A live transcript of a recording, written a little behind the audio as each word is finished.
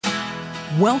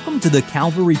Welcome to the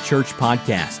Calvary Church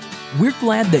podcast. We're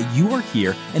glad that you are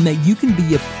here and that you can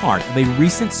be a part of a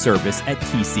recent service at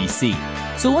TCC.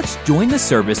 So let's join the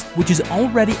service, which is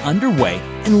already underway,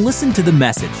 and listen to the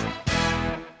message.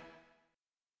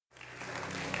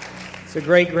 It's a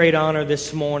great honor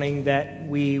this morning that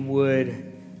we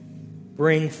would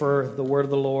bring for the word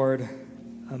of the Lord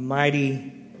a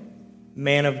mighty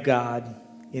man of God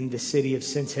in the city of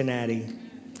Cincinnati.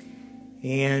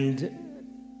 And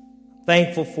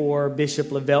thankful for Bishop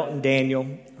Levelton Daniel.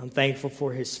 I'm thankful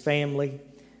for his family,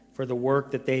 for the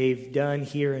work that they've done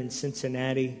here in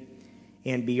Cincinnati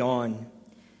and beyond.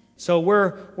 So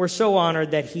we're so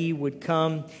honored that he would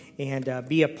come and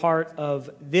be a part of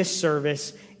this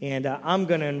service. And I'm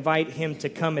going to invite him to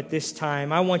come at this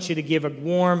time. I want you to give a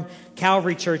warm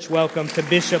Calvary Church welcome to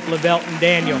Bishop Levelton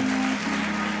Daniel.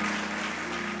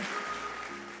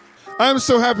 I'm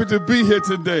so happy to be here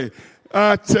today.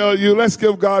 I tell you, let's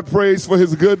give God praise for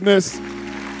his goodness.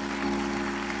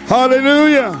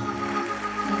 Hallelujah.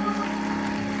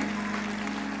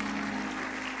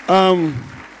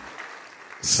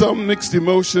 Some mixed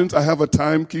emotions. I have a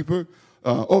timekeeper.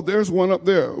 There's one up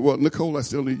there. Well, Nicole, I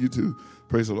still need you to.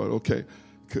 Praise the Lord. Okay.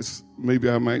 Because maybe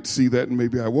I might see that and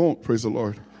maybe I won't. Praise the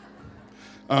Lord.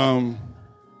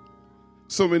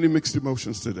 So many mixed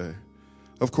emotions today.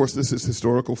 Of course, this is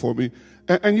historical for me.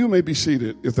 And you may be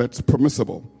seated if that's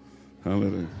permissible.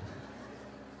 Hallelujah.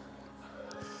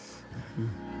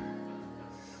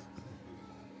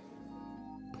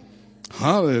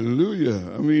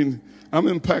 Hallelujah. I mean, I'm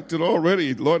impacted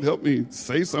already. Lord, help me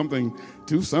say something,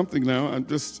 do something now. I'm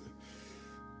just,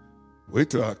 wait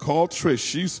till I call Trish.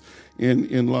 She's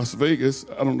in Las Vegas.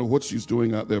 I don't know what she's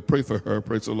doing out there. Pray for her.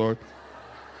 Praise the Lord.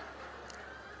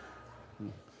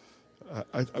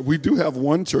 We do have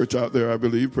one church out there, I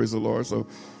believe, praise the Lord. So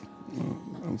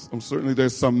I'm certainly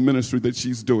there's some ministry that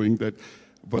she's doing that,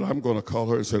 but I'm going to call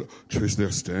her and say, Trish,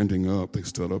 they're standing up. They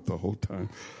stood up the whole time.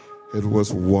 It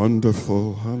was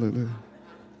wonderful. Hallelujah.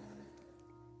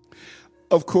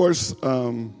 Of course,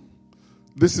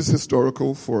 this is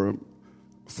historical for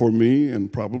me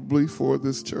and probably for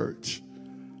this church,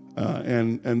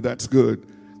 and that's good.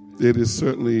 It is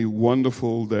certainly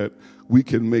wonderful that we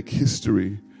can make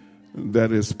history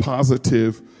that is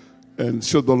positive, and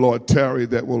should the Lord tarry,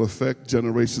 that will affect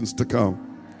generations to come.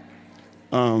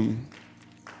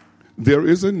 There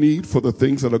is a need for the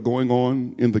things that are going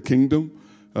on in the kingdom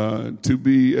to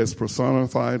be as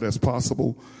personified as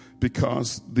possible,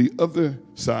 because the other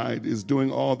side is doing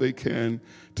all they can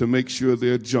to make sure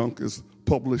their junk is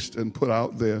published and put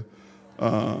out there.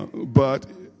 But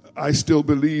I still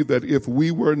believe that if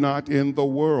we were not in the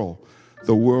world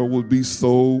would be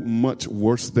so much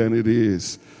worse than it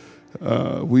is.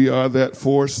 We are that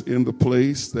force in the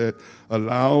place that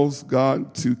allows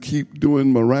God to keep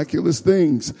doing miraculous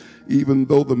things. Even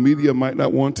though the media might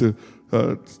not want to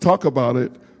talk about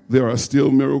it, there are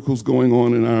still miracles going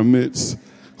on in our midst,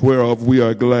 whereof we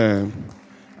are glad.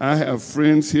 I have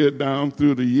friends here down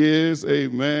through the years.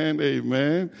 Amen,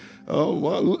 amen. Oh,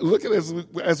 well, look at us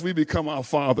as we become our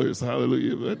fathers.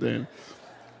 Hallelujah. But then,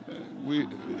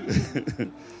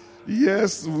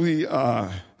 yes, we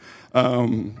are.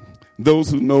 Those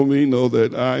who know me know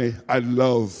that I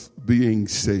love being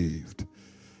saved.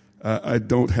 I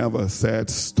don't have a sad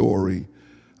story.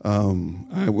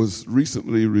 I was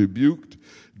recently rebuked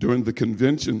during the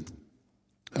convention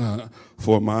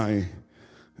for my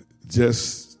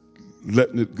just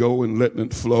letting it go and letting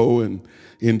it flow and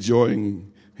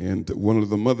enjoying. And one of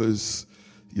the mothers,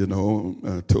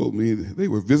 told me they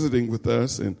were visiting with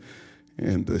us, and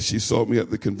she saw me at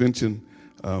the convention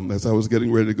as I was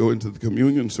getting ready to go into the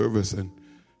communion service, and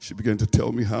she began to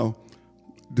tell me how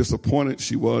disappointed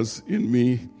she was in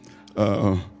me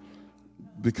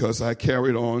because I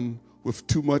carried on with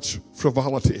too much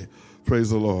frivolity. Praise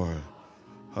the Lord.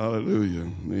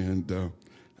 Hallelujah. And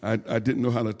I didn't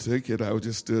know how to take it. I was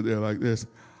just stood there like this.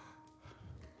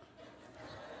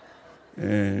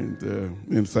 And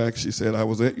in fact, she said, I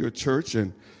was at your church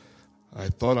and I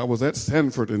thought I was at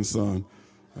Sanford and Son.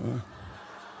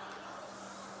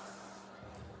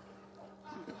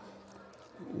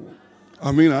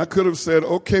 I could have said,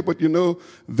 okay, but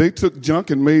they took junk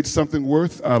and made something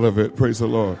worth out of it. Praise the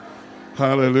Lord.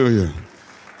 Hallelujah.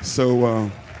 So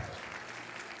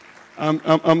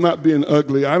I'm not being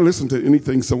ugly. I listen to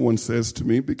anything someone says to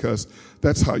me because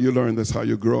that's how you learn. That's how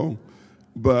you grow.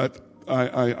 But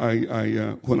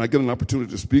I when I get an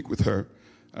opportunity to speak with her,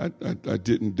 I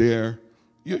didn't dare,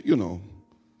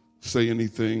 say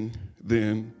anything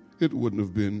then. It wouldn't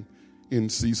have been in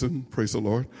season. Praise the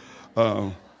Lord.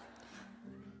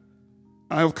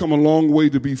 I've come a long way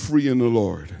to be free in the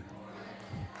Lord.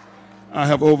 I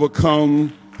have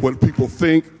overcome what people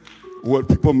think, what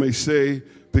people may say,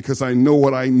 because I know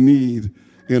what I need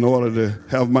in order to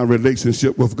have my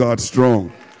relationship with God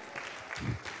strong.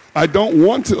 I don't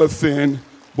want to offend,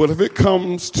 but if it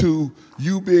comes to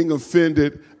you being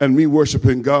offended and me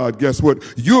worshiping God, guess what?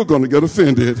 You're going to get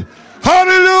offended.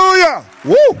 Hallelujah!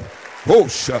 Woo! Oh,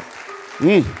 shut.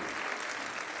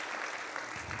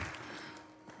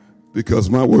 Because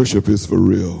my worship is for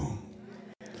real.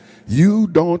 You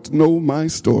don't know my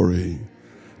story.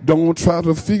 Don't try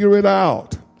to figure it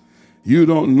out. You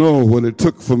don't know what it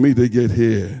took for me to get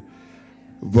here.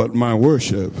 But my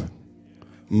worship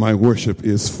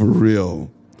is for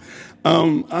real.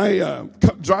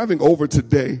 Driving over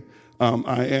today,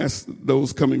 I asked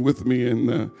those coming with me,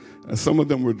 and some of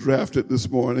them were drafted this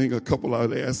morning. A couple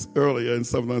I'd asked earlier, and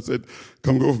some of them said,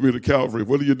 come go with me to Calvary.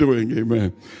 What are you doing?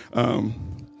 Amen.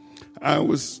 I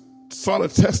was sort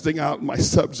of testing out my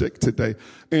subject today,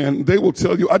 and they will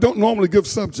tell you I don't normally give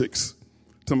subjects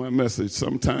to my message.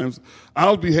 Sometimes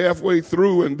I'll be halfway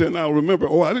through, and then I'll remember,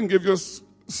 I didn't give you a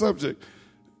subject.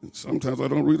 Sometimes I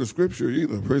don't read the scripture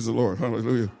either. Praise the Lord.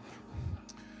 Hallelujah.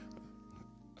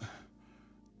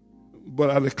 But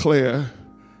I declare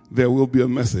there will be a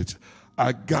message.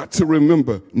 I got to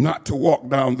remember not to walk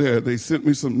down there. They sent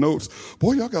me some notes.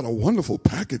 Boy, y'all got a wonderful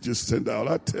package you send out,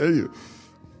 I tell you.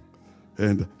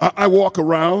 And I walk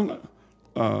around.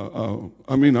 I'm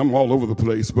all over the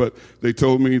place, but they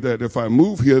told me that if I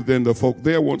move here, then the folk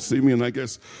there won't see me, and I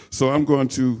guess, so I'm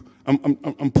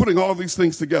putting all these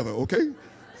things together, okay?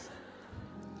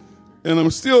 And I'm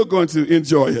still going to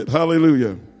enjoy it.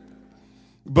 Hallelujah.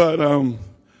 But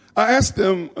I asked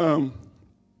them,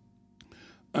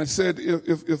 I said,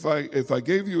 if I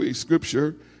gave you a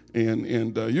scripture,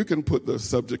 and you can put the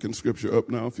subject and scripture up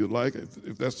now if you like,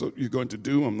 if that's what you're going to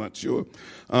do, I'm not sure,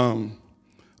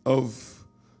 of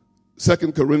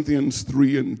 2 Corinthians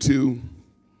 3:2,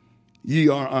 ye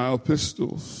are our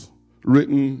epistles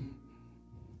written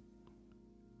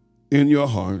in your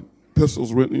heart,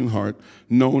 epistles written in heart,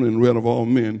 known and read of all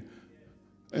men.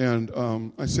 And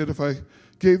I said, if I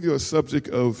gave you a subject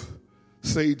of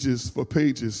sages for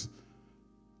pages,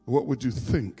 what would you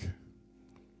think?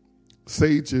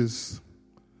 Sages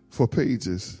for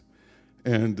pages.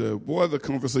 And boy, the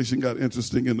conversation got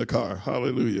interesting in the car.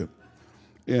 Hallelujah.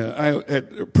 Yeah, I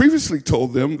had previously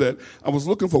told them that I was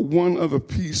looking for one other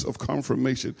piece of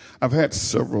confirmation. I've had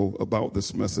several about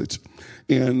this message.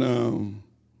 And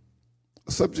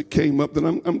a subject came up that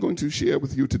I'm going to share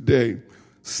with you today,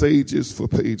 sages for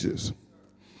pages.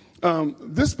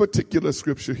 This particular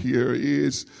scripture here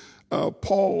is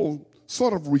Paul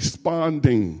sort of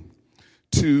responding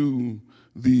to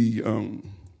the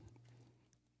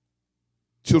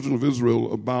children of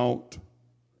Israel about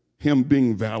him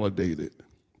being validated.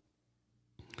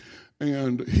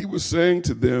 And he was saying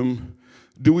to them,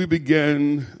 do we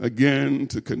begin again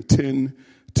to contend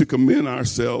to commend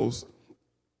ourselves,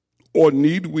 or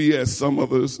need we, as some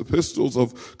others, epistles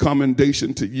of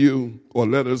commendation to you, or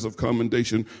letters of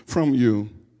commendation from you?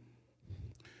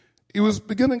 He was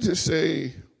beginning to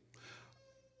say,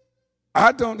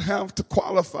 I don't have to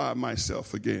qualify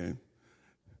myself again,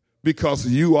 because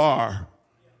you are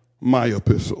my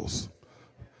epistles.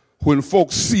 When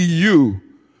folks see you,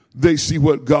 they see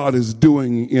what God is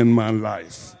doing in my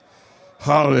life.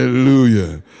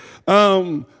 Hallelujah.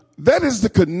 That is the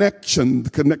connection, the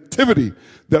connectivity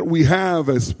that we have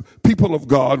as people of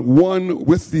God, one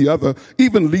with the other,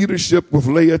 even leadership with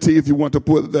laity, if you want to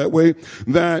put it that way,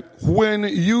 that when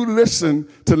you listen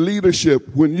to leadership,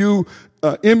 when you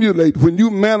emulate, when you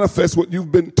manifest what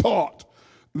you've been taught,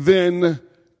 then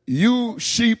you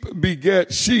sheep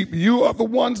beget sheep. You are the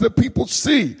ones that people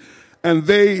see, and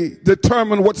they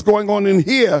determine what's going on in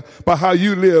here by how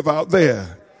you live out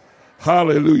there.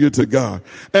 Hallelujah to God.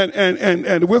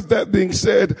 And with that being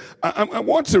said, I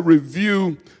want to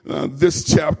review this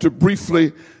chapter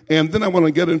briefly, and then I want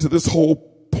to get into this whole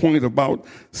point about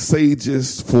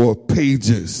sages for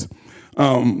pages.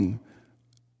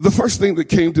 The first thing that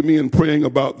came to me in praying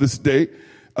about this day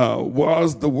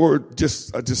was the word,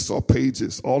 I just saw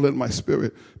pages all in my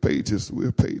spirit. Pages,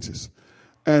 we're pages.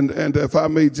 And if I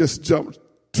may just jump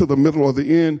to the middle or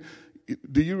the end,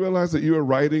 do you realize that you are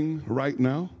writing right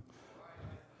now?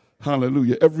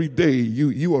 Hallelujah. Every day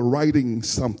you are writing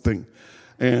something.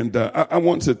 And I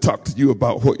want to talk to you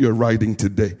about what you're writing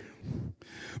today.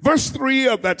 Verse 3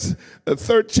 of that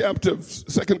third chapter of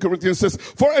 2 Corinthians says,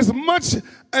 for as much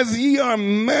as ye are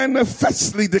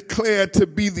manifestly declared to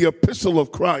be the epistle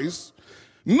of Christ,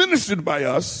 ministered by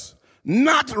us,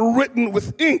 not written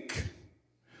with ink,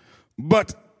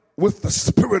 but with the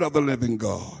Spirit of the living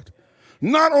God,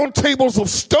 not on tables of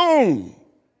stone,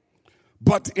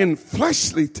 but in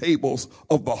fleshly tables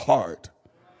of the heart.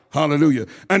 Hallelujah.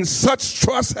 And such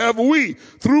trust have we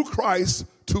through Christ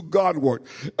to Godward.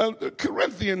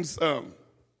 Corinthians, Paul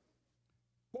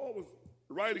was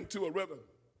writing to a rather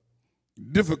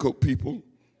difficult people.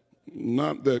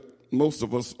 Not that most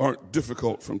of us aren't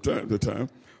difficult from time to time.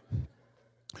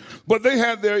 But they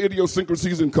had their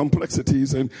idiosyncrasies and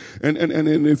complexities. And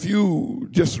if you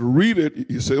just read it,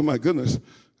 you say, oh my goodness,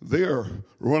 they're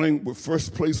running with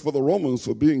first place for the Romans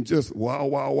for being just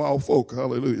wow folk.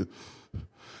 Hallelujah.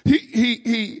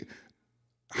 He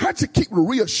had to keep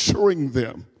reassuring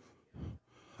them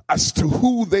as to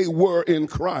who they were in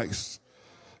Christ.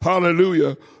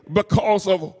 Hallelujah. Because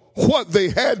of what they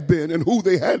had been and who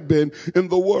they had been in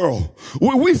the world.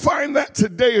 We find that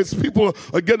today as people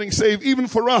are getting saved, even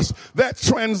for us, that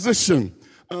transition.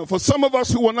 For some of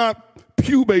us who are not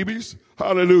pew babies,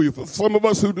 hallelujah, for some of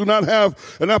us who do not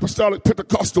have an apostolic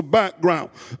Pentecostal background,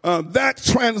 that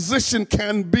transition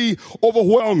can be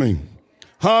overwhelming.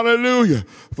 Hallelujah.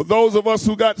 For those of us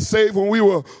who got saved when we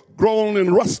were grown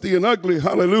and rusty and ugly,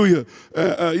 hallelujah,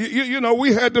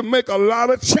 we had to make a lot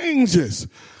of changes.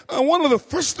 One of the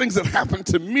first things that happened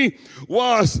to me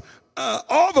was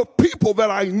all the people that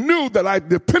I knew that I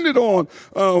depended on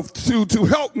to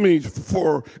help me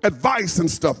for advice and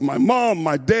stuff, my mom,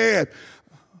 my dad,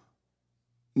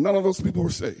 none of those people were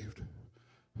saved.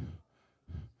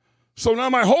 So now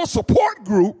my whole support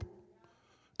group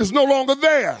is no longer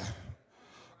there.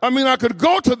 I mean, I could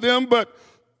go to them, but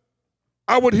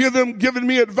I would hear them giving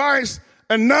me advice.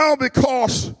 And now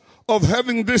because of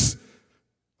having this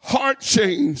heart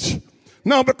change,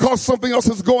 now because something else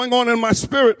is going on in my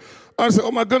spirit, I say,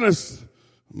 oh my goodness,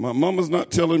 my mama's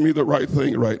not telling me the right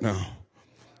thing right now.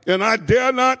 And I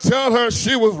dare not tell her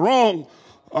she was wrong.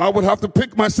 I would have to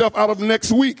pick myself out of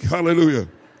next week. Hallelujah.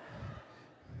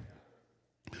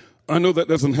 I know that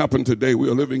doesn't happen today. We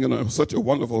are living in such a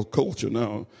wonderful culture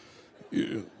now.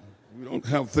 We don't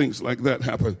have things like that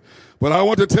happen. But I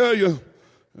want to tell you,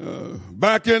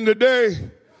 back in the day,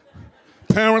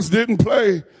 parents didn't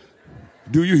play.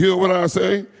 Do you hear what I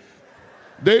say?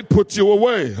 They'd put you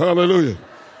away. Hallelujah.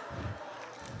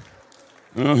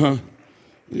 Yeah,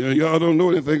 y'all don't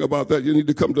know anything about that. You need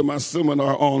to come to my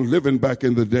seminar on living back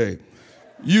in the day.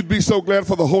 You'd be so glad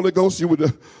for the Holy Ghost. You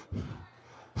would.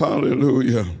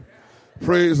 Hallelujah.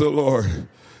 Praise the Lord.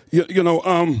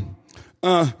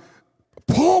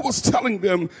 Paul was telling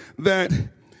them that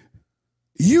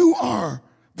you are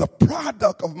the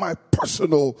product of my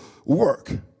personal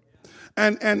work.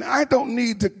 And I don't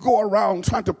need to go around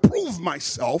trying to prove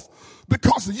myself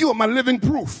because you are my living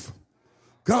proof.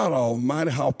 God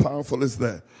Almighty, how powerful is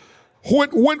that?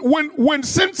 When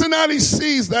Cincinnati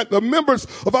sees that the members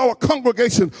of our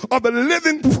congregation are the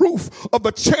living proof of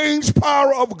the change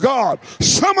power of God,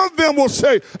 some of them will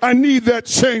say, I need that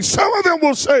change. Some of them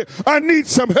will say, I need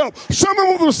some help. Some of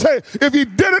them will say, if he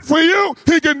did it for you,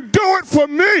 he can do it for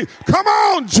me. Come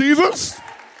on, Jesus.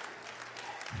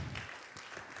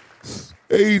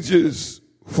 Ages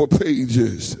for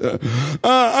pages.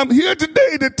 I'm here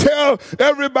today to tell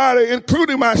everybody,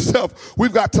 including myself,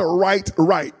 we've got to write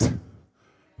right.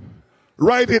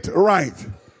 Write it right.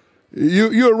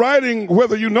 You're writing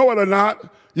whether you know it or not.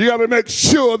 You got to make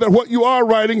sure that what you are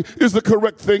writing is the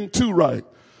correct thing to write.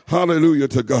 Hallelujah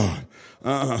to God.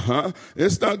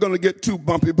 It's not going to get too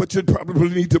bumpy, but you probably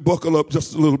need to buckle up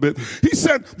just a little bit. He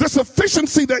said, the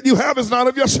sufficiency that you have is not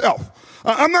of yourself.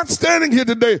 I'm not standing here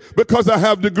today because I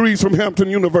have degrees from Hampton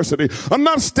University. I'm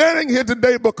not standing here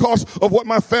today because of what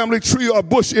my family tree or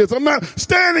bush is. I'm not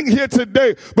standing here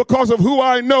today because of who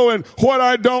I know and what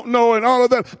I don't know and all of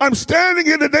that. I'm standing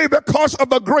here today because of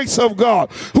the grace of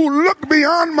God who looked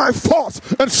beyond my faults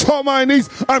and saw my needs.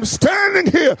 I'm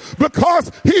standing here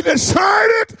because he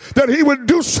decided that he would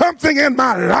do something in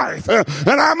my life. And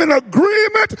I'm in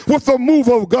agreement with the move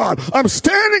of God. I'm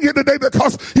standing here today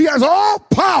because he has all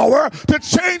power to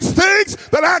change things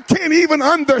that I can't even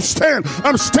understand.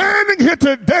 I'm standing here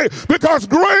today because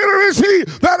greater is he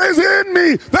that is in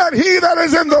me than he that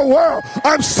is in the world.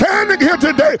 I'm standing here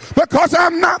today because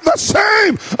I'm not the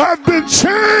same. I've been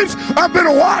changed. I've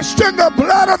been washed in the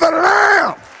blood of the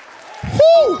Lamb.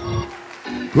 Woo!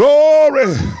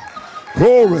 Glory,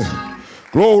 glory,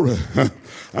 glory.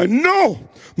 I know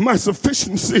my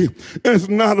sufficiency is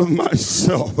not of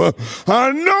myself.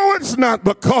 I know it's not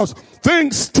because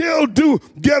things still do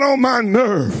get on my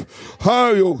nerve.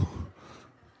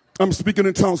 I'm speaking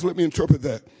in tongues. Let me interpret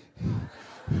that.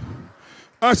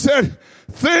 I said,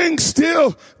 things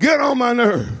still get on my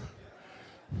nerve.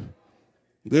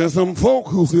 There's some folk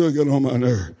who still get on my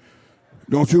nerve.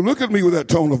 Don't you look at me with that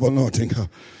tone of anointing.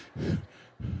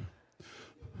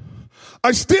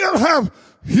 I still have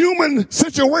human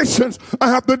situations I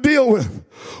have to deal with.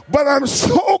 But I'm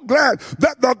so glad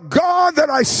that the God that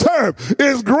I serve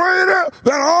is greater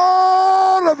than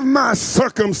all of my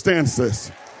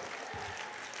circumstances.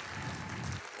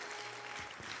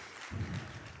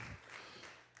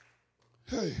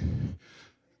 Hey,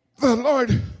 the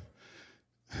Lord,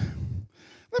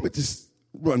 let me just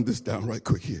run this down right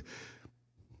quick here.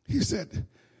 He said,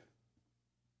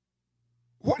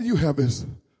 what you have is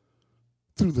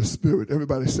through the Spirit.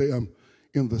 Everybody say, I'm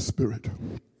in the Spirit.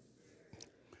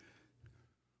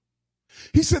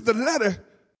 He said, the letter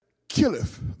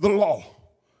killeth the law.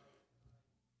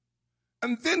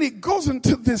 And then he goes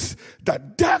into this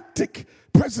didactic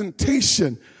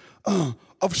presentation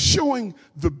of showing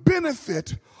the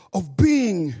benefit of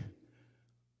being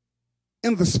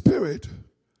in the Spirit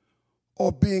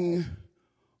or being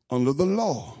under the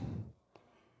law.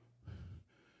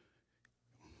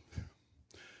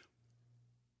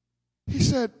 He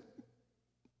said,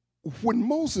 when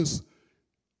Moses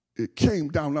came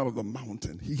down out of the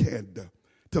mountain, he had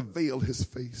to veil his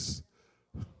face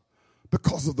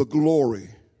because of the glory.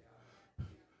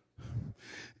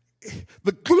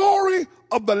 The glory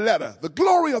of the letter, the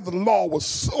glory of the law was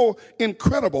so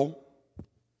incredible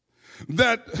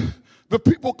that the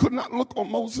people could not look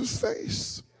on Moses'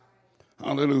 face.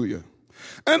 Hallelujah.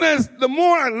 And as the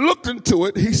more I looked into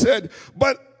it, he said,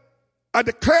 but I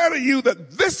declare to you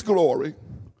that this glory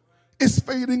is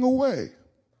fading away.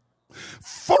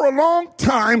 For a long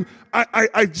time,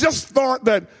 I just thought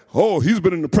that, oh, he's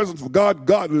been in the presence of God.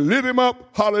 God lit him up.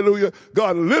 Hallelujah.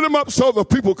 God lit him up so the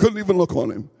people couldn't even look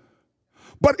on him.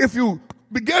 But if you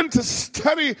begin to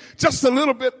study just a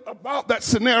little bit about that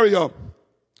scenario,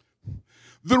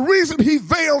 the reason he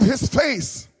veiled his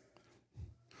face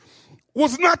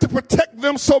was not to protect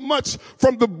them so much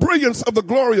from the brilliance of the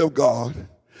glory of God.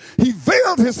 He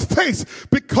veiled his face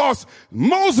because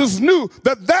Moses knew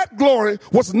that that glory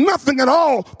was nothing at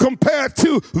all compared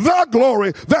to the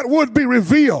glory that would be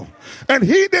revealed. And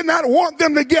he did not want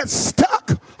them to get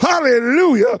stuck,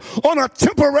 hallelujah, on a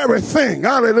temporary thing.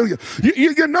 Hallelujah.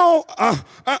 You know,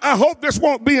 I hope this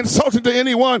won't be insulting to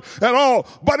anyone at all,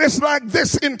 but it's like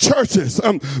this in churches.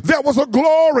 There was a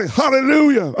glory,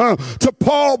 hallelujah, to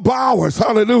Paul Bowers,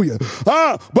 hallelujah.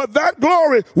 But that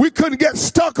glory, we couldn't get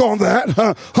stuck on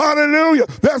that. Hallelujah.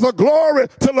 There's a glory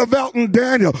to Levelton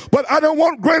Daniel, but I don't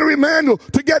want Greater Emmanuel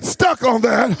to get stuck on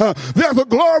that. There's a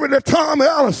glory to Tom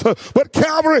Ellis, but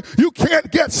Calvary, you can't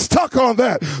get stuck on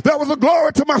that. There was a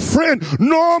glory to my friend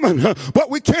Norman, but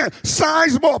we can't.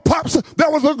 Sizemore Pops, there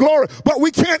was a glory, but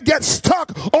we can't get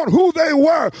stuck on who they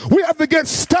were. We have to get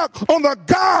stuck on the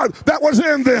God that was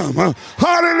in them.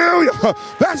 Hallelujah.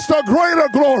 That's the greater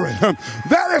glory.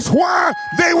 That is why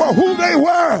they were who they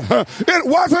were. It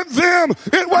wasn't them.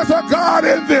 It was a God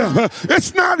in them.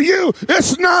 It's not you.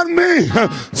 It's not me.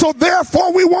 So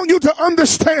therefore, we want you to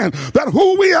understand that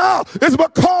who we are is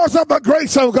because of the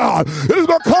grace of God. It is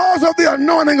because of the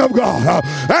anointing of God.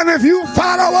 And if you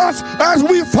follow us as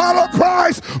we follow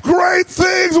Christ, great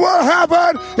things will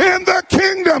happen in the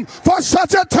kingdom for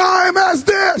such a time as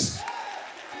this.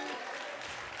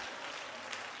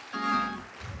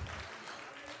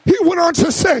 He went on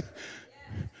to say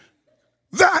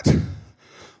that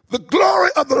the glory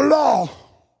of the law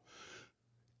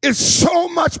is so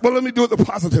much, but let me do it the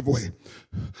positive way.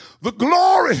 The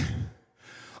glory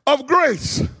of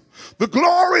grace, the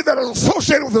glory that is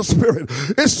associated with the Spirit,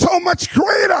 is so much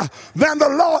greater than the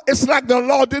law. It's like the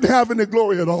law didn't have any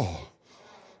glory at all.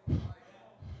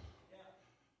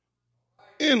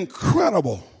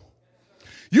 Incredible.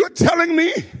 You're telling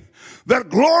me that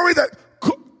glory that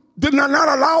did not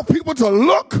allow people to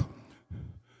look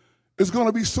is going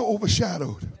to be so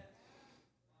overshadowed.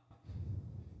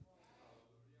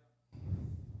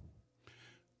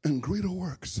 And greater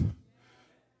works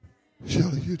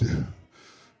shall you do.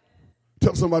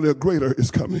 Tell somebody a greater is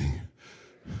coming.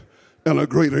 And a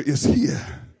greater is here.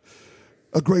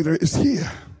 A greater is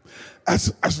here.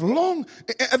 As long,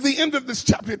 at the end of this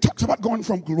chapter, it talks about going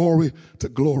from glory to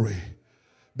glory.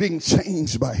 Being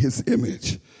changed by his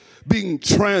image. Being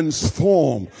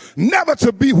transformed. Never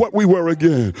to be what we were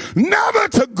again. Never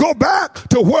to go back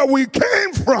to where we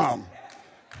came from.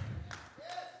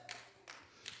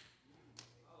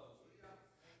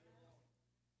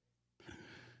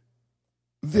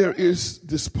 There is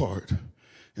this part,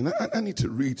 and I need to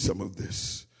read some of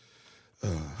this.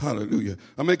 Hallelujah.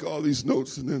 I make all these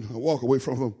notes and then I walk away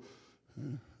from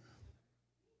them.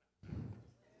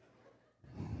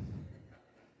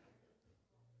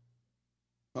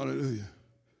 Hallelujah.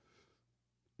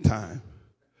 Time.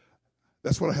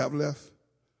 That's what I have left.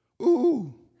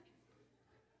 Ooh.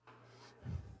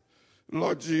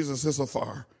 Lord Jesus, it's a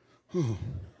fire.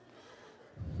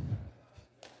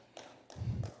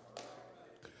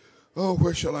 Oh,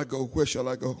 where shall I go? Where shall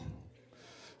I go?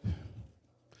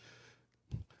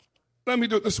 Let me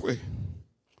do it this way.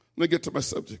 Let me get to my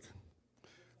subject.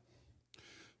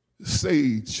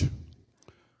 Sage.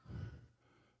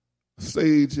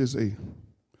 Sage is a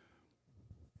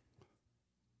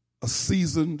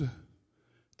seasoned,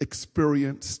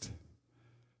 experienced,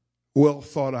 well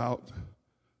thought out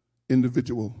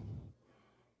individual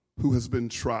who has been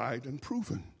tried and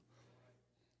proven.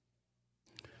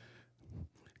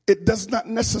 It does not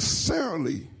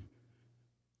necessarily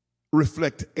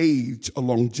reflect age or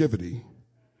longevity.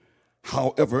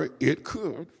 However, it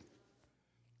could.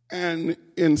 And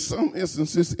in some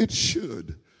instances, it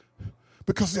should.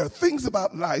 Because there are things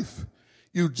about life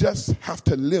you just have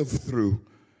to live through.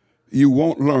 You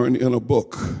won't learn in a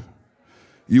book.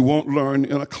 You won't learn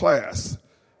in a class.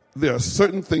 There are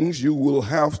certain things you will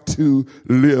have to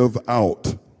live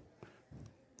out.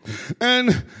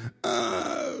 And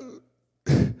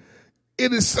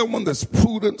it is someone that's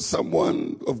prudent,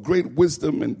 someone of great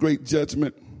wisdom and great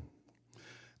judgment.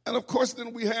 And of course,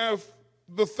 then we have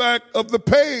the fact of the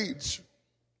page.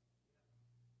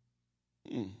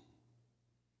 An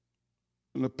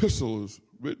epistle is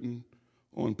written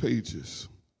on pages.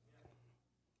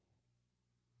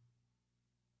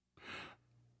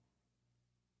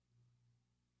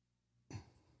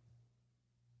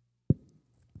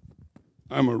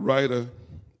 I'm a writer,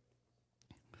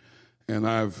 and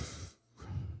a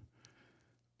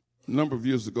number of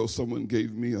years ago, someone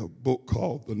gave me a book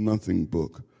called The Nothing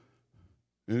Book.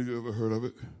 Any of you ever heard of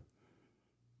it?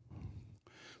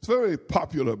 It's very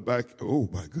popular back, oh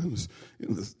my goodness,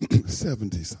 in the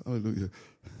 70s. Hallelujah.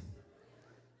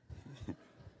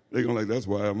 They're going like, that's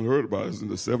why I haven't heard about it in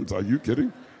the 70s. Are you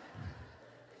kidding?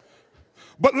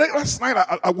 But last night,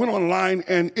 I went online,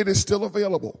 and it is still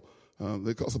available.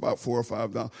 They cost about $4 or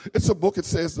 $5. It's a book. It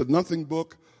says The Nothing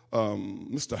Book.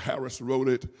 Mr. Harris wrote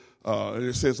it. And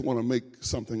it says, I want to make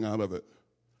something out of it.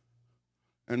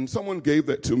 And someone gave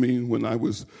that to me when I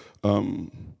was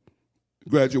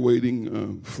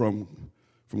graduating from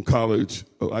college,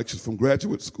 actually from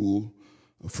graduate school.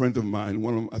 A friend of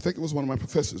mine, I think it was one of my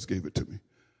professors, gave it to me.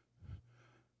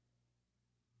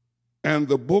 And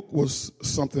the book was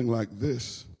something like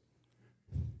this.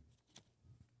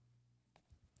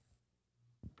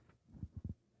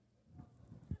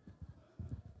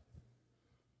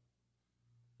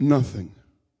 Nothing.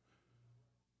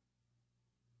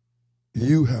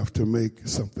 You have to make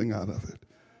something out of it.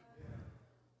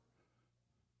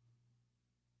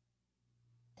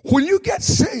 When you get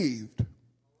saved,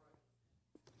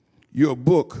 your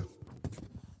book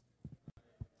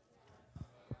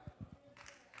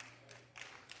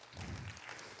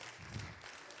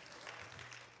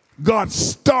God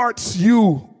starts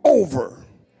you over.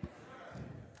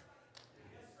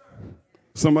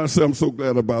 Somebody say, I'm so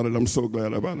glad about it. I'm so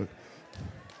glad about it.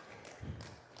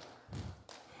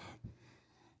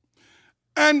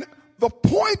 And the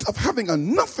point of having a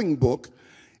nothing book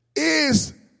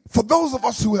is, for those of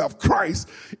us who have Christ,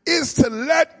 is to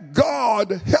let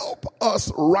God help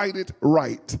us write it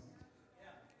right.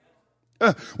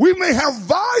 We may have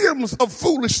volumes of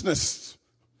foolishness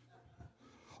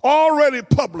already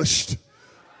published.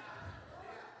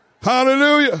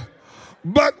 Hallelujah.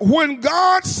 But when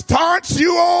God starts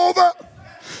you over,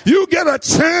 you get a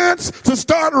chance to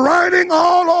start writing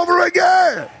all over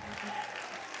again.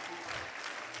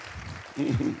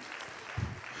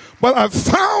 But I've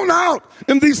found out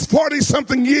in these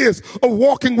 40-something years of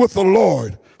walking with the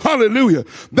Lord, hallelujah,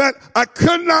 that I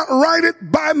could not write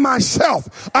it by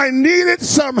myself. I needed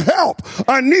some help.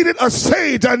 I needed a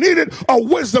sage. I needed a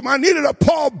wisdom. I needed a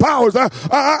Paul Bowers.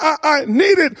 I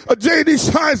needed a J.D.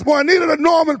 Sizemore. I needed a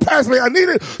Norman Pasley. I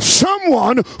needed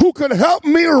someone who could help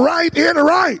me write it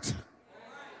right.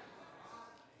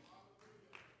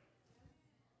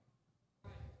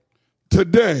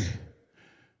 Today,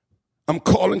 I'm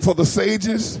calling for the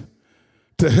sages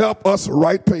to help us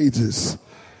write pages.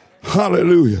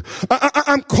 Hallelujah.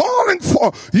 I'm calling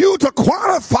for you to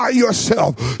qualify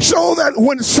yourself so that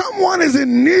when someone is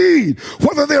in need,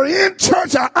 whether they're in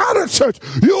church or out of church,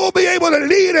 you'll be able to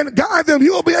lead and guide them.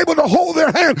 You'll be able to hold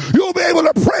their hand. You'll be able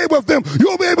to pray with them.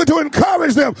 You'll be able to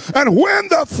encourage them. And when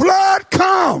the flood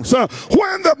comes,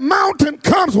 when the mountain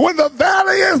comes, when the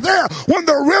valley is there, when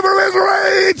the river is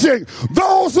raging,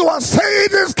 those who are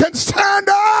sages can stand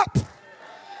up.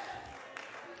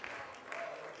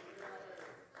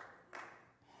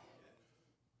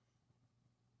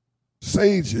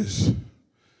 Sages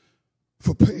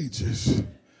for pages.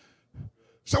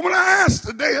 So when I asked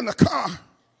today in the car,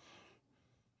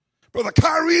 Brother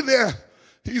Kyrie there,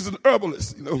 he's an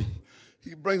herbalist, you know.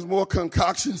 He brings more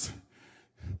concoctions.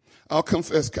 I'll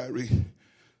confess, Kyrie,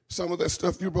 some of that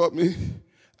stuff you brought me,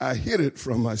 I hid it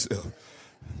from myself.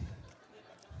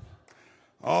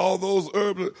 All those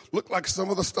herbs looked like some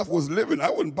of the stuff was living. I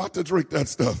wasn't about to drink that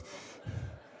stuff.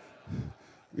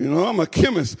 You know, I'm a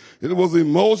chemist. It was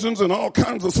emulsions and all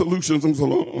kinds of solutions. I'm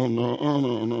saying, oh,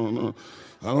 no.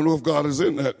 I don't know if God is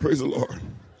in that. Praise the Lord.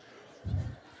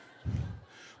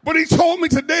 But he told me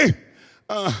today,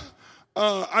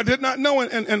 I did not know,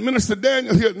 and Minister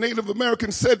Daniel here, Native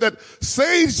American, said that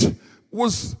sage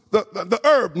was the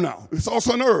herb now. It's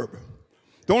also an herb.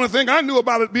 The only thing I knew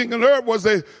about it being an herb was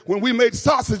when we made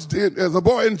sausage as a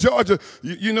boy in Georgia,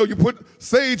 you know, you put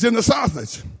sage in the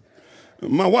sausage.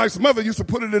 My wife's mother used to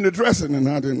put it in the dressing, and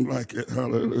I didn't like it.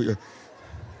 Hallelujah.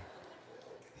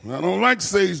 I don't like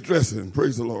sage dressing.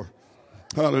 Praise the Lord.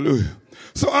 Hallelujah.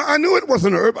 So I knew it was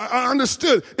an herb. I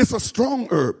understood it's a strong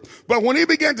herb. But when he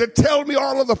began to tell me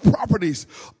all of the properties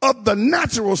of the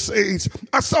natural sage,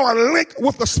 I saw a link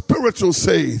with the spiritual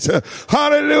sage.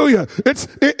 Hallelujah.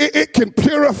 It can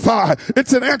purify.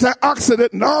 It's an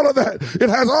antioxidant and all of that. It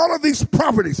has all of these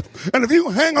properties. And if you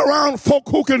hang around folk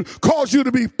who can cause you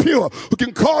to be pure, who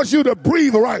can cause you to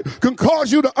breathe right, can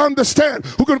cause you to understand,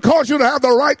 who can cause you to have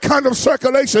the right kind of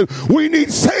circulation, we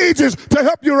need sages to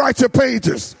help you write your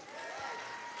pages.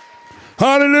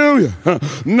 Hallelujah.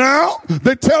 Now,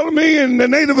 they tell me in the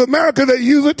Native America they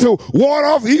use it to ward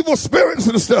off evil spirits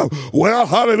and stuff. Well,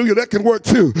 hallelujah, that can work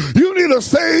too. You need a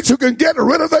sage who can get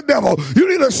rid of the devil. You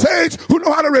need a sage who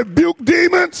know how to rebuke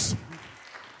demons.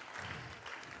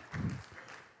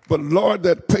 But Lord,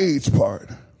 that page part,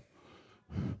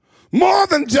 more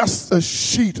than just a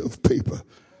sheet of paper.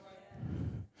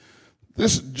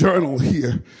 This journal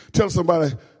here, tell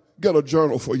somebody, get a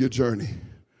journal for your journey.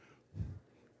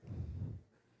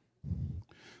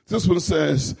 This one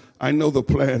says, I know the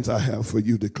plans I have for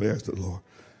you, declares the Lord.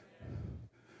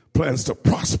 Plans to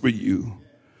prosper you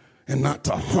and not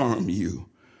to harm you.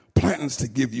 Plans to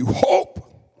give you hope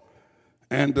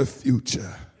and a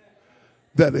future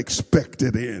that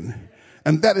expected end.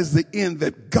 And that is the end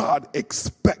that God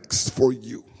expects for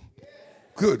you.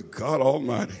 Good God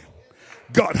Almighty.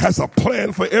 God has a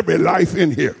plan for every life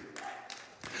in here.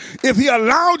 If he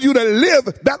allowed you to live,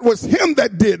 that was him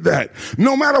that did that.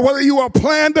 No matter whether you are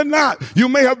planned or not, you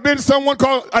may have been someone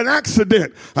called an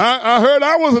accident. I heard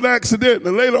I was an accident,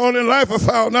 and later on in life I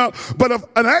found out. But if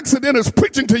an accident is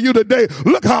preaching to you today,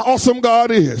 look how awesome God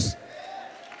is.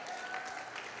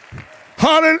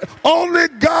 Only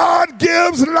God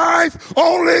gives life.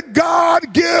 Only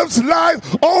God gives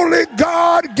life. Only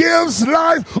God gives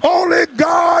life. Only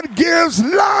God gives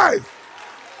life.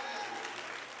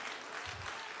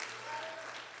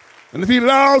 And if he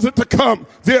allows it to come,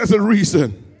 there's a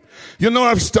reason. You know,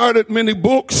 I've started many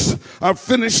books. I've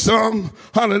finished some.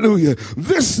 Hallelujah.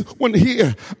 This one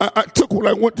here, I took when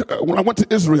I went to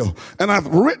Israel, and I've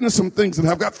written some things, and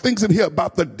I've got things in here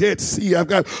about the Dead Sea. I've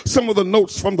got some of the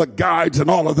notes from the guides and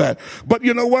all of that. But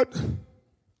you know what?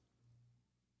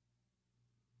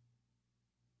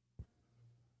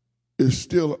 It's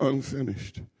still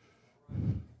unfinished.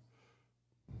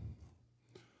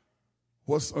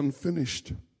 What's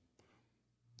unfinished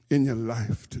in your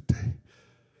life today?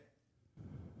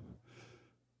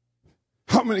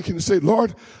 How many can say,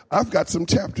 Lord, I've got some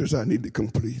chapters I need to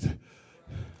complete.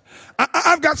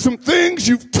 I've got some things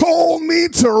you've told me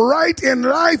to write in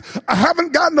life. I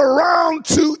haven't gotten around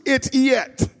to it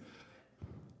yet.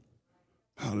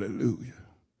 Hallelujah.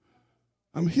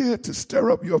 I'm here to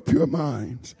stir up your pure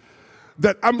minds.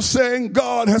 That I'm saying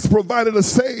God has provided a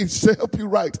sage to help you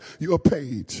write your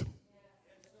page.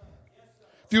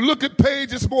 If you look at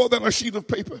page, it's more than a sheet of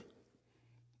paper.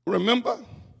 Remember?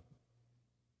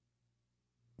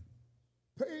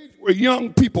 Page were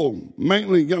young people,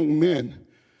 mainly young men,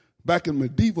 back in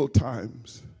medieval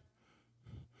times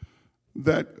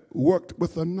that worked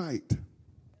with a knight.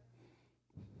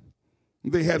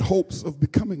 They had hopes of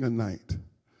becoming a knight.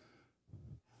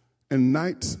 And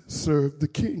knights served the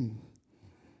king.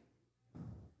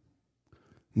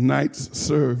 Knights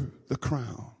served the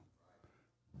crown.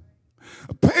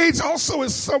 A page also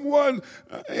is someone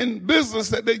in business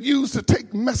that they use to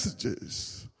take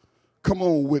messages. Come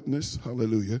on, witness.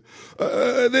 Hallelujah.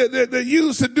 They're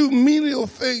used to do menial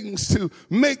things to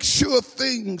make sure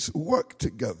things work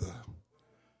together.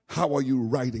 How are you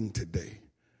writing today?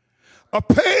 A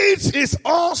page is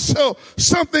also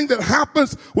something that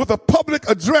happens with a public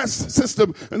address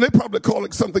system, and they probably call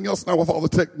it something else now with all the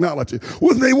technology,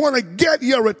 when they want to get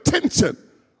your attention.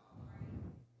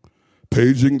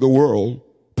 Paging the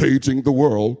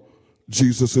world,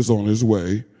 Jesus is on his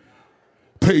way.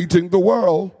 Paging the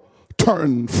world,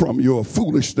 turn from your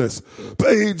foolishness.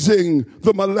 Paging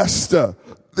the molester,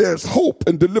 there's hope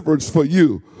and deliverance for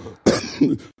you.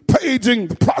 Paging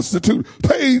the prostitute,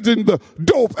 paging the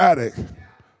dope addict.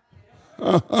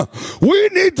 We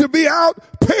need to be out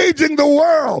paging the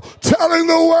world, telling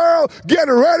the world, get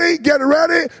ready, get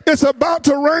ready. It's about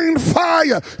to rain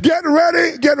fire. Get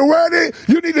ready, get ready.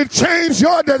 You need to change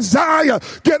your desire.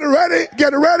 Get ready,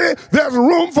 get ready. There's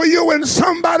room for you in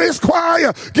somebody's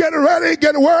choir. Get ready,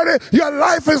 get ready. Your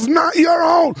life is not your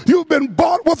own. You've been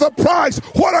bought with a price.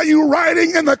 What are you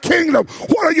writing in the kingdom?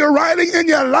 What are you writing in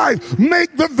your life?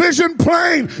 Make the vision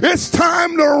plain. It's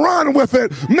time to run with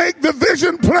it. Make the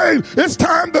vision plain. It's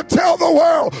time to tell the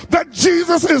world that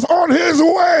Jesus is on his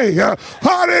way.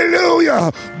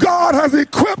 Hallelujah. God has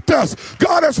equipped us.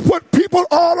 God has put people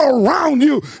all around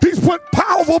you. He's put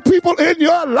powerful people in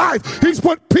your life. He's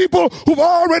put people who've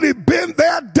already been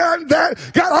there, done that,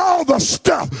 got all the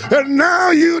stuff. And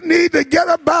now you need to get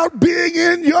about being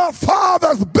in your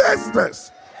Father's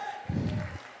business.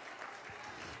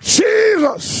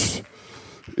 Jesus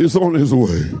is on his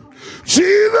way.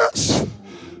 Jesus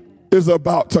is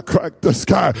about to crack the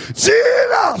sky.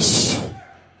 Jesus,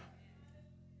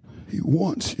 he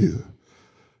wants you.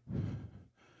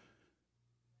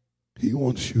 He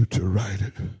wants you to write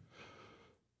it.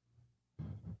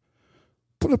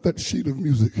 Put up that sheet of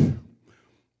music,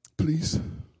 please.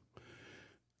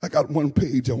 I got one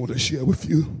page I want to share with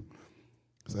you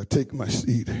as I take my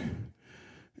seat.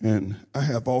 And I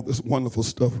have all this wonderful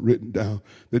stuff written down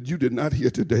that you did not hear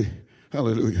today.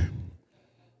 Hallelujah.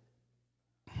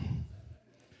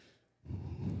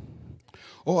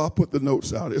 Oh, I'll put the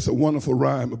notes out. It's a wonderful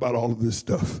rhyme about all of this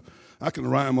stuff. I can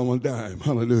rhyme on a dime.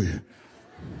 Hallelujah.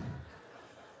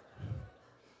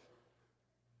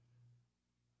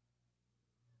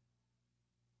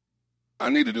 I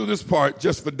need to do this part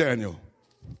just for Daniel.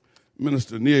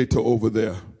 Minister Nieto over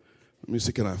there. Let me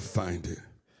see, can I find it?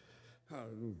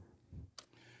 Hallelujah.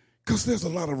 Because there's a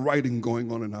lot of writing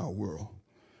going on in our world.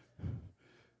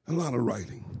 A lot of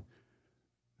writing.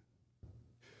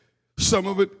 Some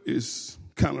of it is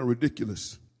kind of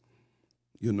ridiculous.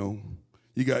 You know,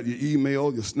 you got your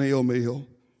email, your snail mail,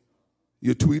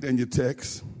 your tweet and your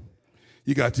text.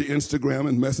 You got your Instagram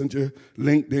and Messenger,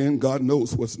 LinkedIn, God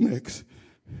knows what's next.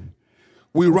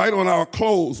 We write on our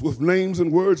clothes with names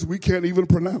and words we can't even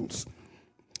pronounce.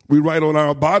 We write on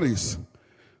our bodies.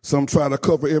 Some try to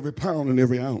cover every pound and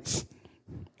every ounce.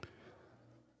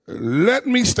 Let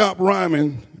me stop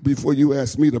rhyming before you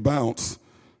ask me to bounce.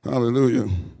 Hallelujah.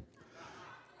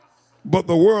 But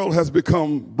the world has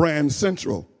become brand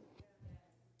central.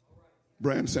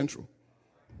 Brand central.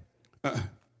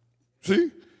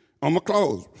 See? On my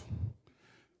clothes.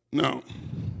 Now,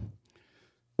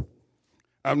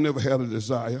 I've never had a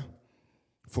desire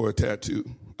for a tattoo.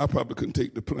 I probably couldn't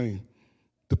take the pain.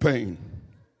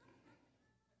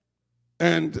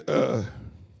 And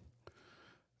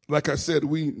like I said,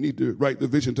 we need to write the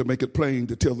vision to make it plain,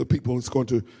 to tell the people it's going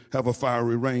to have a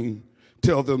fiery rain.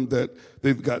 Tell them that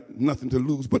they've got nothing to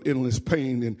lose but endless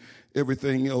pain, and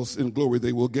everything else in glory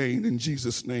they will gain in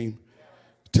Jesus' name.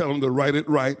 Tell them to write it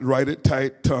right, write it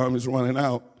tight. Time is running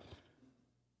out.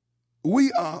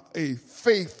 We are a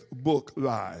faith book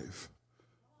live.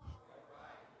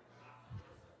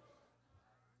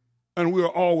 And we are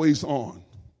always on.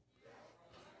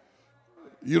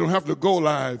 You don't have to go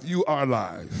live. You are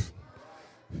live.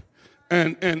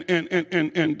 And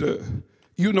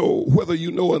you know, whether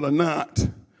you know it or not,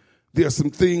 there are some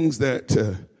things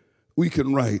that we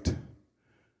can write.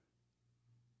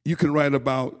 You can write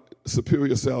about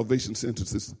superior salvation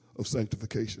sentences of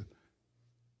sanctification.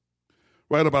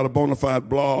 Write about a bona fide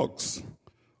blogs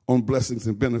on blessings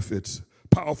and benefits.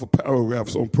 Powerful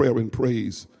paragraphs on prayer and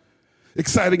praise.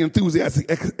 Exciting,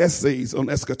 enthusiastic essays on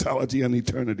eschatology and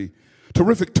eternity.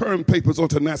 Terrific term papers on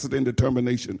tenacity and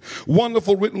determination.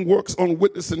 Wonderful written works on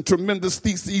witness and tremendous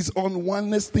theses on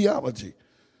oneness theology.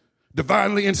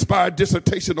 Divinely inspired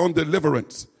dissertation on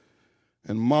deliverance.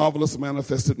 And marvelous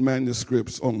manifested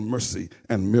manuscripts on mercy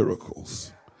and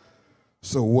miracles.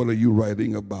 So what are you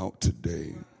writing about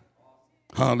today?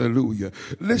 Hallelujah.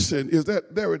 Listen,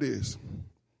 there it is.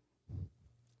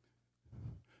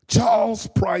 Charles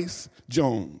Price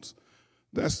Jones.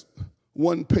 That's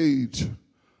one page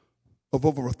of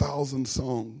over 1,000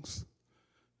 songs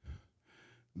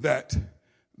that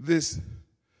this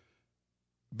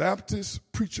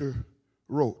Baptist preacher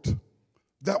wrote.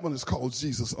 That one is called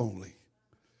Jesus Only.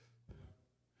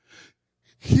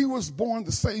 He was born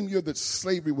the same year that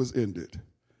slavery was ended.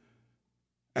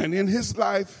 And in his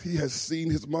life, he has seen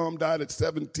his mom died at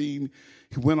 17.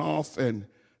 He went off, and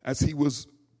as he was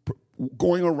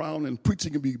going around and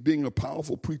preaching and being a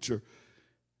powerful preacher,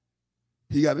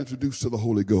 he got introduced to the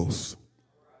Holy Ghost.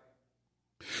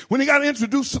 When he got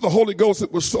introduced to the Holy Ghost,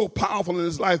 it was so powerful in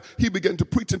his life, he began to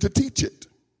preach and to teach it.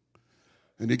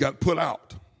 And he got put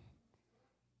out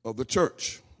of the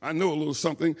church. I know a little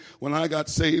something. When I got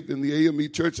saved in the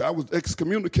AME church, I was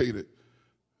excommunicated.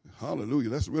 Hallelujah.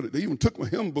 That's really, they even took my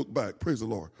hymn book back. Praise the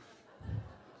Lord.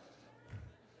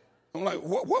 I'm like,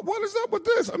 what is up with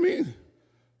this? I mean,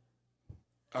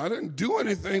 I didn't do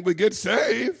anything but get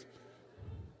saved.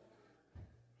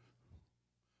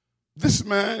 This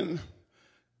man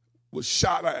was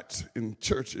shot at in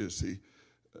churches.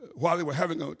 While they were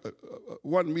having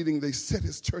one meeting, they set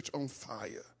his church on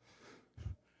fire.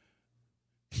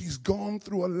 He's gone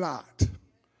through a lot,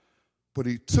 but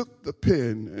he took the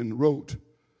pen and wrote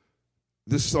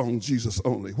this song, Jesus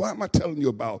Only. Why am I telling you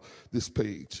about this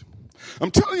page?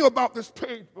 I'm telling you about this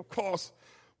page because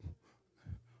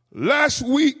last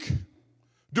week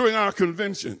during our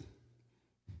convention,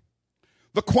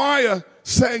 the choir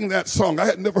sang that song. I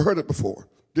had never heard it before.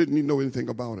 Didn't even know anything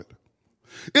about it.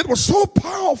 It was so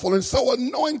powerful and so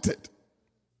anointed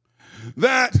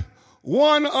that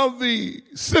one of the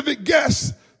civic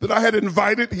guests that I had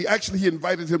invited, he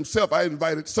invited himself. I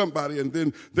invited somebody, and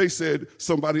then they said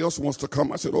somebody else wants to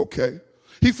come. I said, okay.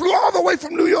 He flew all the way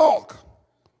from New York.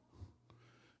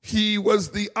 He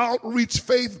was the outreach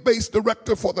faith-based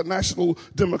director for the National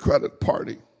Democratic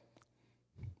Party.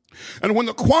 And when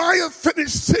the choir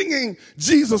finished singing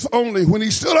Jesus Only, when he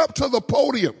stood up to the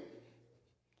podium,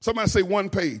 somebody say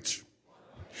one page.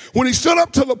 When he stood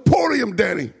up to the podium,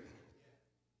 Danny,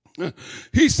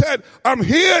 he said, I'm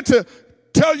here to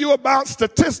tell you about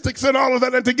statistics and all of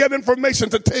that and to get information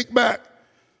to take back.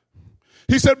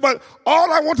 He said, but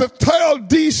all I want to tell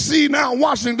D.C. now,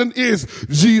 Washington, is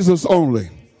Jesus only.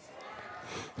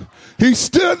 He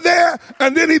stood there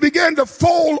and then he began to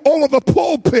fold over the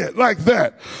pulpit like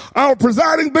that. Our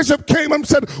presiding bishop came and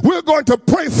said, we're going to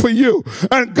pray for you.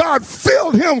 And God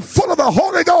filled him full of the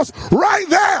Holy Ghost right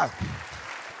there.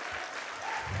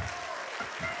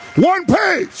 One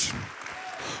page.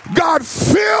 God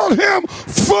filled him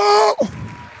full.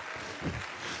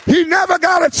 He never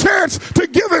got a chance to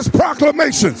give his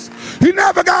proclamations. He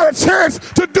never got a chance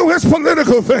to do his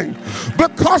political thing.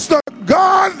 Because the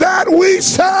God that we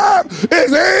serve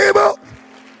is able.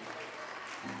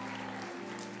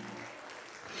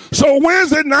 So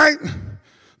Wednesday night,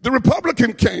 the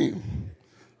Republican came.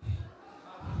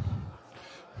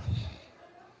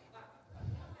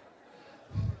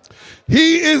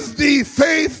 He is the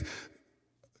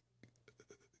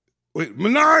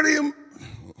minority.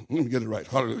 Let me get it right.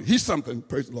 Hallelujah. He's something.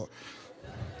 Praise the Lord.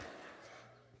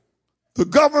 The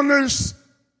governor's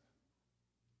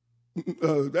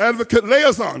advocate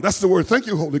liaison. That's the word. Thank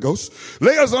you, Holy Ghost.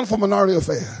 Liaison for minority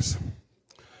affairs.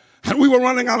 And we were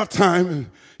running out of time, and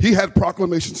he had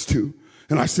proclamations too.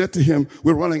 And I said to him,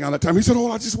 we're running out of time. He said,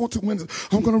 I just want 2 minutes.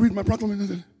 I'm going to read my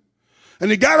proclamation.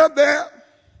 And he got up there,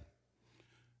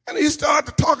 and he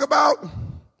started to talk about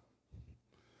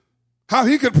how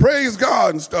he could praise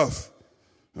God and stuff.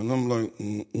 And I'm like,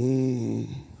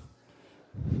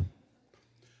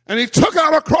 And he took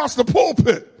out across the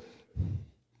pulpit.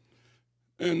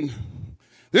 And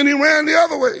then he ran the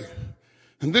other way.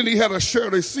 And then he had a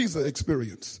Shirley Caesar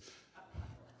experience.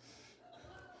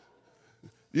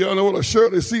 You all know what a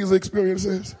Shirley Caesar experience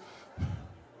is?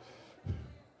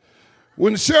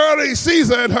 When Shirley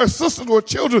Caesar and her sisters were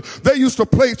children, they used to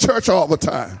play church all the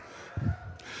time.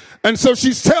 And so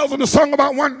she tells in the song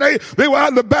about one day they were out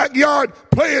in the backyard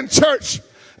playing church.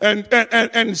 And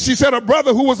she said her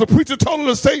brother who was a preacher told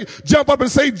her to jump up and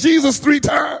say Jesus 3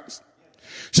 times.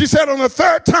 She said on the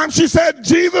 3rd time she said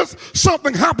Jesus,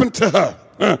 something happened to her.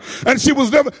 And she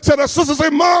was never, said her sister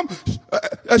said, Mom,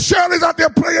 Shirley's out there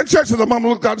playing church. And the mama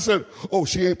looked out and said, oh,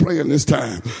 she ain't playing this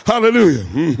time. Hallelujah.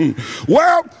 Mm-hmm.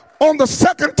 Well, on the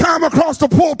 2nd time across the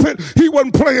pulpit, he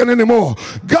wasn't playing anymore.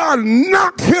 God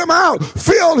knocked him out,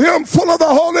 filled him full of the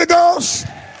Holy Ghost.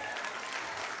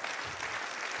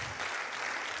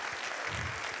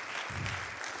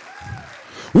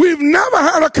 We've never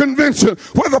had a convention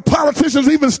where the politicians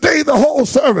even stayed the whole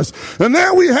service. And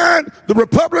then we had the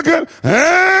Republican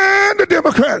and the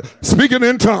Democrat speaking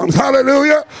in tongues.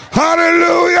 Hallelujah,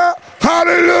 hallelujah,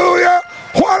 hallelujah.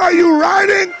 What are you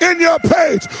writing in your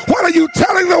page? What are you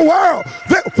telling the world?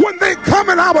 That when they come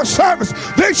in our service,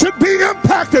 they should be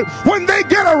impacted. When they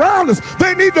get around us,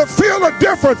 they need to feel a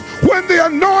difference. When the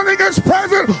anointing is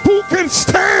present, who can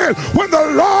stand? When the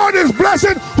Lord is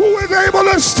blessed, who is able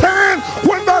to stand?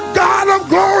 When the God of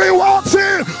glory walks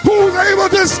in, who's able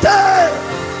to stand?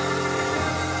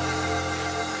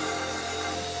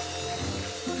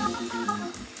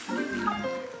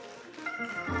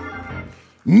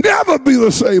 never be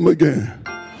the same again.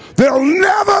 They'll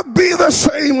never be the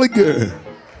same again.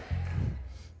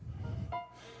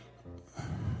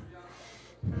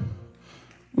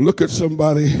 Look at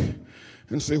somebody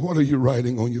and say, what are you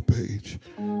writing on your page?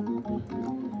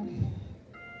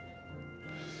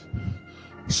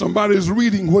 Somebody's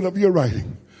reading whatever you're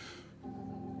writing.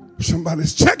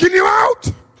 Somebody's checking you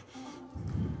out.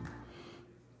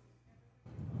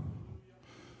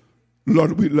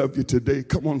 Lord, we love you today.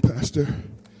 Come on, Pastor.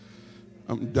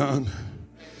 I'm done.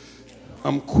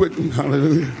 I'm quitting.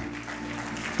 Hallelujah.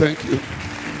 Thank you.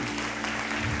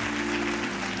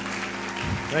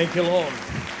 Thank you, Lord.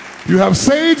 You have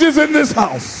sages in this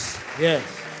house. Yes.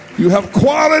 You have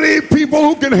quality people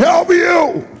who can help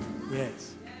you.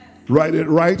 Yes. Write it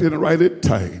right and write it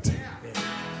tight. Yes.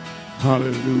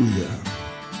 Hallelujah.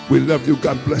 We love you.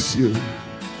 God bless you.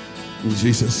 In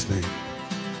Jesus' name.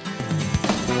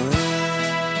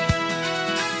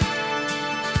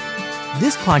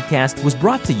 This podcast was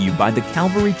brought to you by the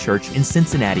Calvary Church in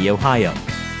Cincinnati, Ohio.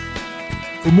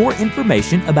 For more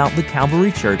information about the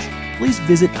Calvary Church, please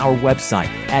visit our website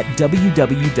at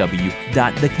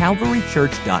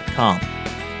www.thecalvarychurch.com.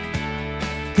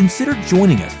 Consider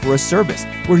joining us for a service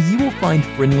where you will find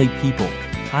friendly people,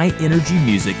 high-energy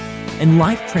music, and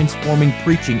life-transforming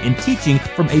preaching and teaching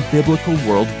from a biblical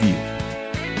worldview.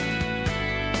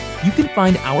 You can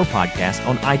find our podcast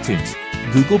on iTunes,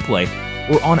 Google Play,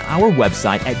 or on our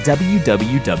website at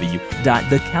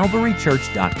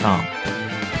www.thecalvarychurch.com.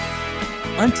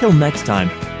 Until next time,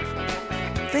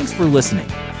 thanks for listening.